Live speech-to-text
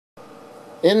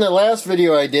In the last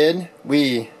video I did,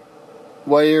 we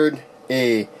wired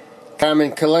a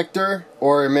common collector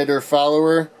or emitter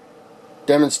follower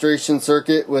demonstration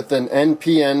circuit with an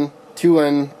NPN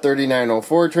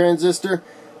 2N3906 transistor.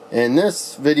 In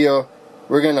this video,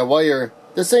 we're going to wire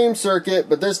the same circuit,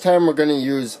 but this time we're going to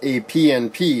use a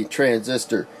PNP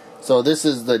transistor. So this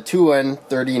is the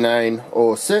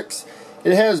 2N3906.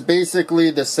 It has basically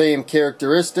the same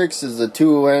characteristics as the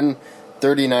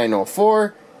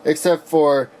 2N3904, except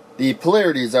for the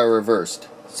polarities are reversed.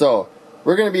 So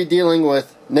we're going to be dealing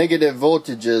with negative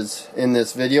voltages in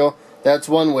this video. That's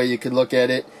one way you could look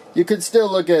at it. You could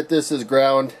still look at this as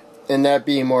ground and that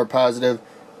being more positive,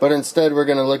 but instead we're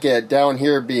going to look at down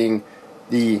here being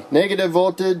the negative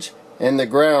voltage and the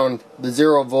ground, the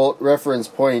 0 volt reference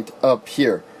point up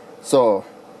here. So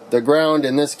the ground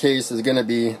in this case is going to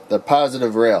be the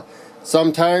positive rail.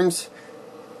 Sometimes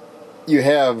you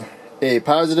have a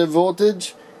positive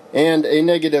voltage and a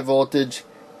negative voltage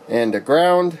and a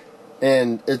ground,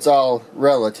 and it's all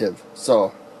relative.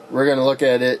 So we're going to look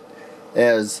at it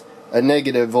as a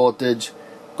negative voltage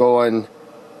going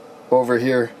over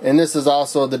here, and this is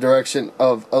also the direction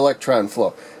of electron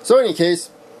flow. So in any case,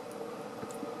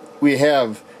 we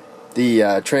have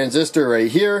the transistor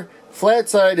right here. Flat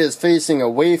side is facing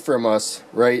away from us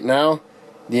right now.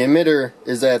 The emitter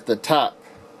is at the top,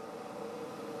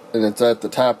 and it's at the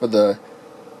top of the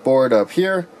board up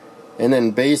here, and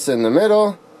then base in the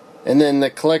middle, and then the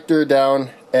collector down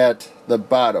at the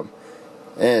bottom.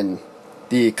 And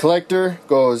the collector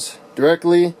goes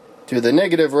directly to the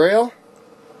negative rail.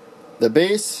 The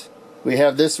base, we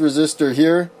have this resistor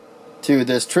here to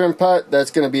this trim pot. That's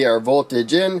going to be our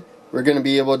voltage in. We're going to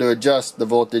be able to adjust the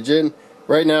voltage in.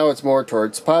 Right now it's more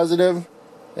towards positive,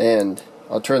 and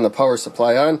I'll turn the power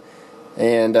supply on,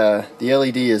 and the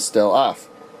LED is still off.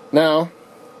 Now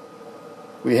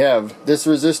we have this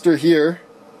resistor here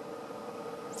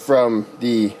from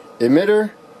the emitter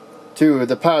to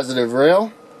the positive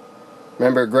rail.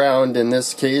 Remember, ground in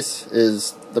this case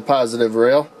is the positive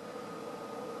rail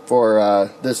for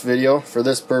this video, for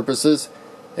this purposes.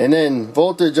 And then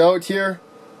voltage out here,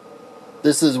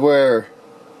 this is where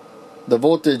the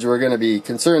voltage we're going to be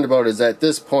concerned about is at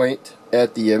this point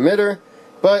at the emitter,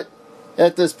 but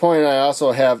at this point I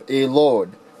also have a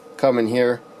load coming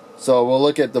here. So we'll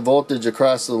look at the voltage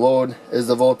across the load as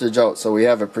the voltage out. So we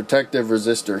have a protective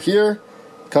resistor here,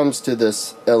 comes to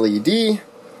this LED,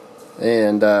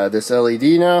 and this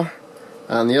LED now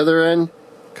on the other end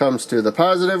comes to the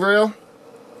positive rail.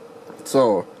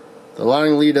 So the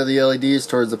long lead of the LED is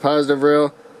towards the positive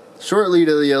rail, short lead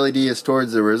of the LED is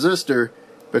towards the resistor,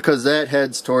 because that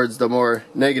heads towards the more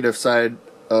negative side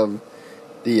of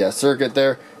the circuit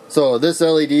there. So this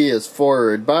LED is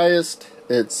forward biased.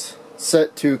 It's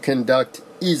set to conduct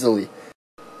easily.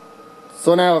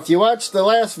 So now if you watched the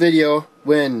last video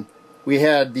when we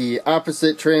had the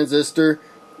opposite transistor,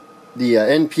 the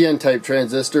NPN type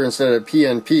transistor instead of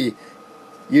PNP,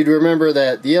 you'd remember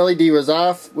that the LED was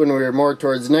off when we were more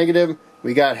towards negative.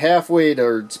 We got halfway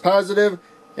towards positive,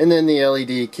 and then the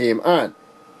LED came on.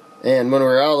 And when we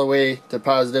were all the way to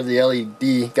positive, the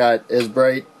LED got as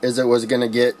bright as it was going to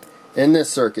get in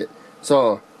this circuit.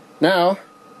 So now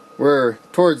we're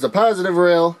towards the positive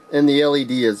rail and the LED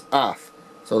is off.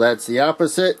 So that's the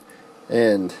opposite,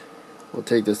 and we'll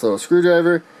take this little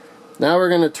screwdriver. Now we're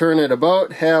going to turn it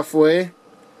about halfway.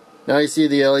 Now you see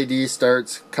the LED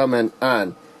starts coming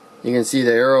on. You can see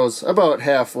the arrows about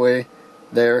halfway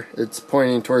there. It's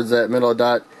pointing towards that middle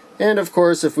dot. And of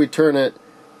course, if we turn it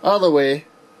all the way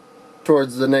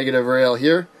towards the negative rail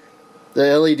here,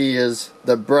 the LED is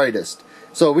the brightest.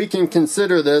 So we can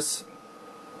consider this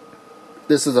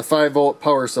is a 5 volt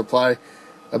power supply,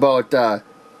 about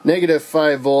negative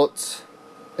 5 volts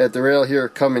at the rail here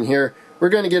coming here. We're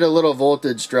going to get a little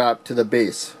voltage drop to the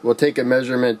base. We'll take a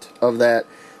measurement of that,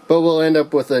 but we'll end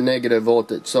up with a negative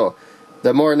voltage. So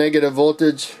the more negative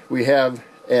voltage we have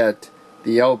at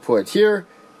the output here,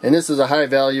 and this is a high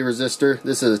value resistor.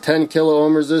 This is a 10 kilo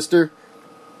ohm resistor.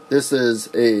 This is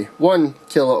a 1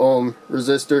 kilo ohm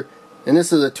resistor, and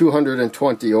this is a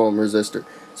 220 ohm resistor.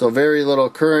 So very little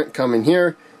current coming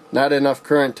here, not enough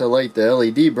current to light the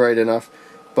LED bright enough,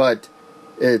 but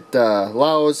it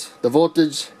allows the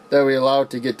voltage that we allow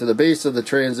to get to the base of the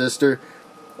transistor,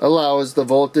 allows the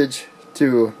voltage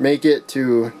to make it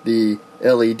to the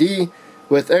LED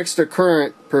with extra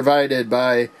current provided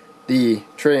by the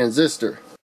transistor.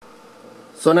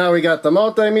 So now we got the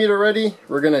multimeter ready.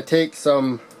 We're going to take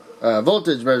some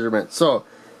voltage measurements. So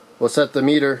we'll set the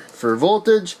meter for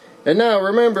voltage, and now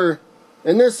remember,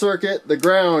 in this circuit the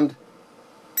ground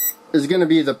is going to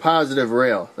be the positive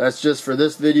rail. That's just for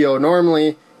this video.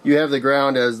 Normally you have the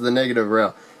ground as the negative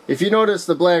rail. If you notice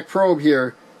the black probe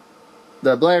here,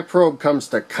 the black probe comes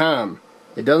to COM.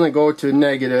 It doesn't go to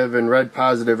negative and red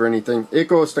positive or anything. It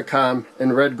goes to COM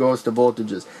and red goes to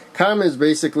voltages. COM is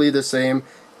basically the same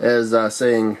as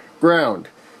saying ground.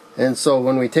 And so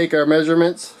when we take our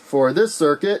measurements for this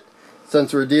circuit,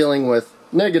 since we're dealing with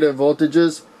negative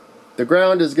voltages, the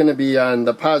ground is going to be on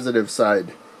the positive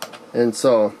side. And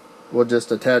so we'll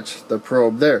just attach the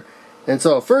probe there. And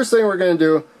so first thing we're going to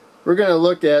do, we're going to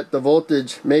look at the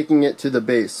voltage making it to the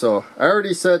base. So I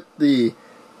already set the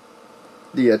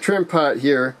trim pot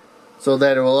here so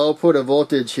that it will output a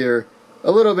voltage here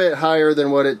a little bit higher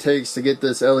than what it takes to get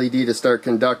this LED to start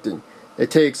conducting.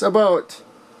 It takes about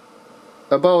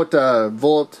volt,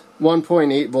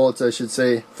 1.8 volts I should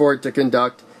say, for it to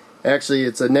conduct. Actually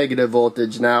it's a negative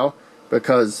voltage now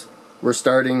because we're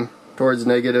starting towards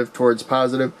negative, towards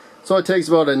positive. So it takes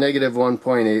about a negative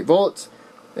 1.8 volts.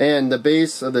 And the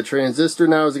base of the transistor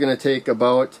now is going to take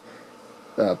about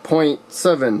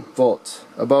 0.7 volts,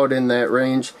 about in that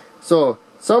range. So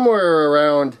somewhere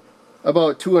around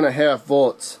about 2.5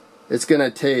 volts it's going to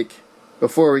take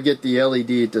before we get the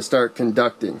LED to start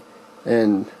conducting.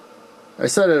 And I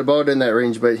set it about in that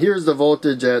range, but here's the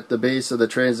voltage at the base of the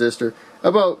transistor,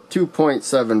 about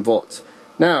 2.7 volts.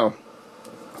 Now,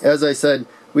 as I said,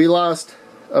 we lost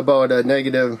about a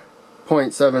negative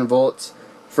 0.7 volts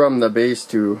from the base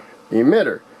to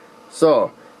emitter.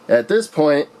 So at this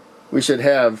point we should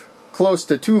have close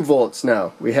to 2 volts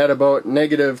now. We had about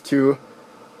negative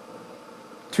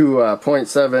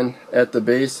 2.7 at the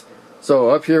base. So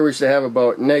up here we should have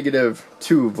about negative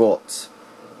 2 volts.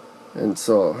 And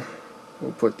so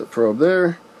we'll put the probe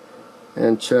there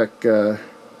and check the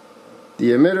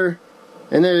emitter.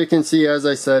 And there you can see, as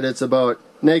I said, it's about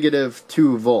negative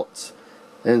 2 volts.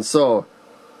 And so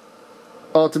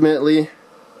ultimately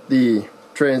the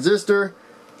transistor,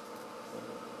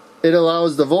 it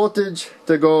allows the voltage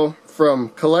to go from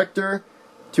collector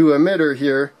to emitter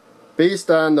here based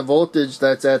on the voltage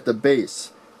that's at the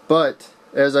base. But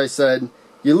as I said,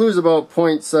 you lose about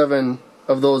 0.7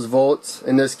 of those volts,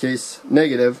 in this case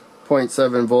negative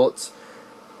 0.7 volts,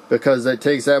 because it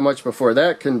takes that much before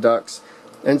that conducts.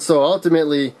 And so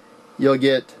ultimately you'll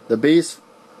get the base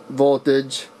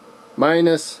voltage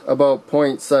minus about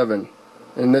 0.7,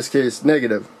 in this case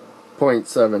negative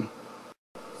 0.7.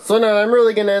 So now I'm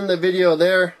really going to end the video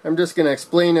there. I'm just going to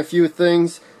explain a few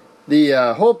things.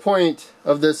 The whole point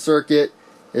of this circuit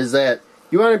is that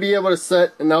you want to be able to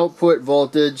set an output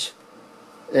voltage,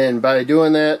 and by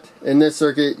doing that, in this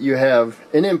circuit you have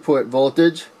an input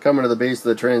voltage coming to the base of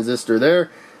the transistor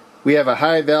there. We have a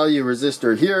high value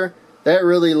resistor here. That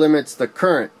really limits the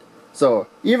current. So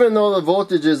even though the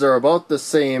voltages are about the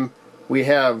same, we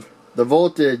have the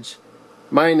voltage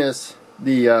minus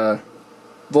the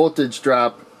voltage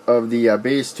drop of the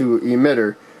base to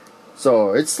emitter.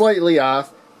 So it's slightly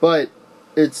off, but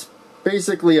it's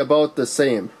basically about the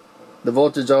same. The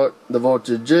voltage out, the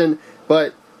voltage in.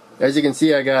 But as you can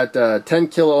see, I got a 10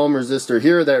 kilo ohm resistor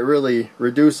here that really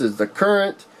reduces the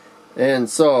current. And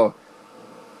so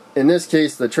in this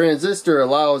case the transistor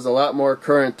allows a lot more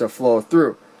current to flow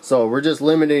through. So we're just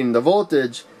limiting the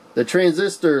voltage. The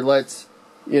transistor lets,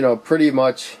 pretty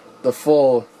much the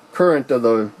full current of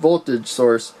the voltage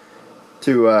source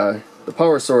to the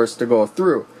power source to go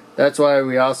through. That's why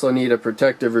we also need a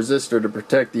protective resistor to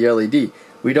protect the LED.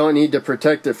 We don't need to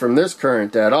protect it from this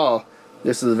current at all.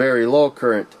 This is very low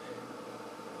current.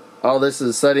 All this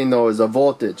is setting though is a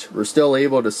voltage. We're still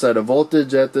able to set a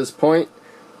voltage at this point,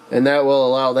 and that will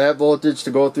allow that voltage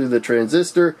to go through the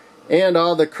transistor and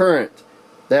all the current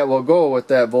that will go with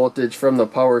that voltage from the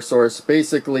power source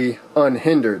basically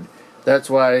unhindered. That's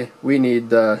why we need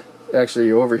the,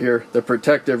 actually over here, the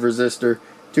protective resistor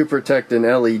to protect an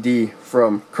LED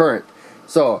from current.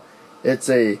 So it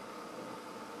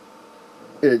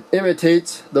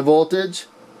imitates the voltage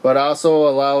but also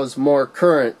allows more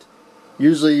current.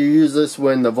 Usually you use this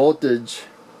when the voltage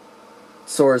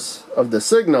source of the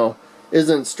signal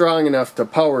isn't strong enough to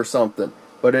power something,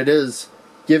 but it is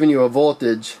giving you a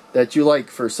voltage that you like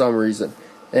for some reason.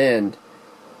 And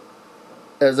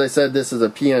as I said, this is a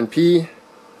PNP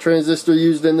transistor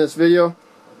used in this video.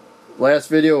 Last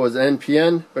video was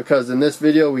NPN because in this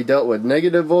video we dealt with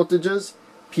negative voltages.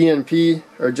 PNP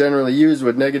are generally used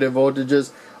with negative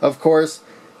voltages. Of course,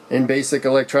 in basic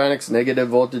electronics, negative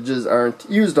voltages aren't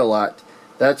used a lot.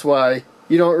 That's why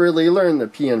you don't really learn the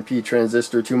PNP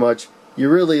transistor too much. You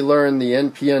really learn the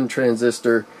NPN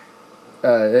transistor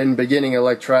in beginning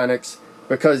electronics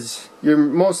because you're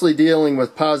mostly dealing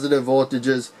with positive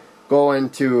voltages going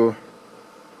to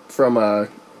from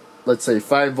let's say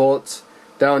 5 volts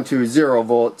down to 0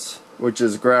 volts which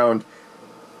is ground.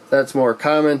 That's more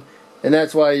common, and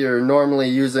that's why you're normally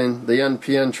using the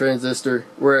NPN transistor,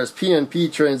 whereas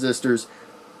PNP transistors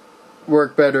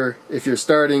work better if you're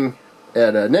starting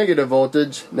at a negative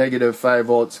voltage, negative 5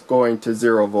 volts, going to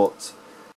 0 volts.